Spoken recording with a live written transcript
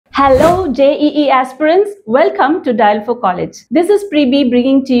Hello JEE aspirants, welcome to Dial for College. This is Preeti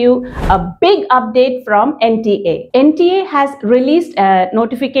bringing to you a big update from NTA. NTA has released a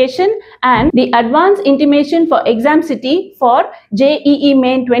notification and the advanced intimation for Exam City for JEE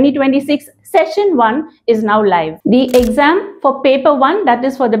Main 2026 Session 1 is now live. The exam for Paper 1, that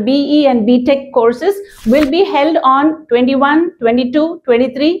is for the BE and BTech courses, will be held on 21, 22,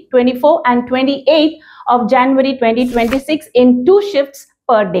 23, 24 and 28 of January 2026 in 2 shifts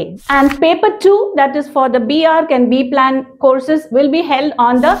per day. And Paper 2, that is for the BArch and B-Plan courses, will be held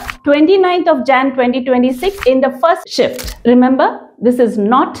on the 29th of Jan 2026 in the first shift. Remember, this is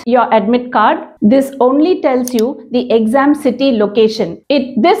not your admit card. This only tells you the exam city location.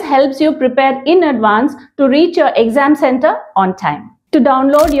 This helps you prepare in advance to reach your exam center on time. To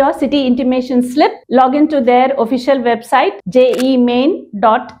download your city intimation slip, log into their official website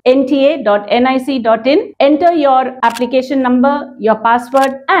jemain.nta.nic.in, enter your application number, your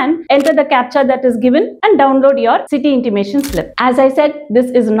password and enter the captcha that is given and download your city intimation slip. As I said, this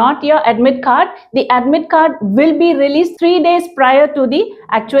is not your admit card. The admit card will be released 3 days prior to the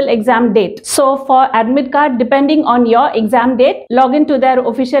actual exam date. So for admit card, depending on your exam date, log into their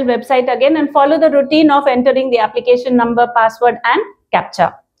official website again and follow the routine of entering the application number, password and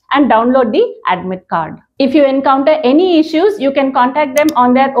captcha and download the admit card. If you encounter any issues, you can contact them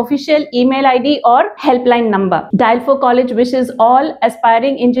on their official email ID or helpline number. Dial for College wishes all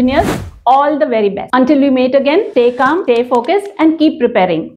aspiring engineers all the very best. Until we meet again, stay calm, stay focused and keep preparing.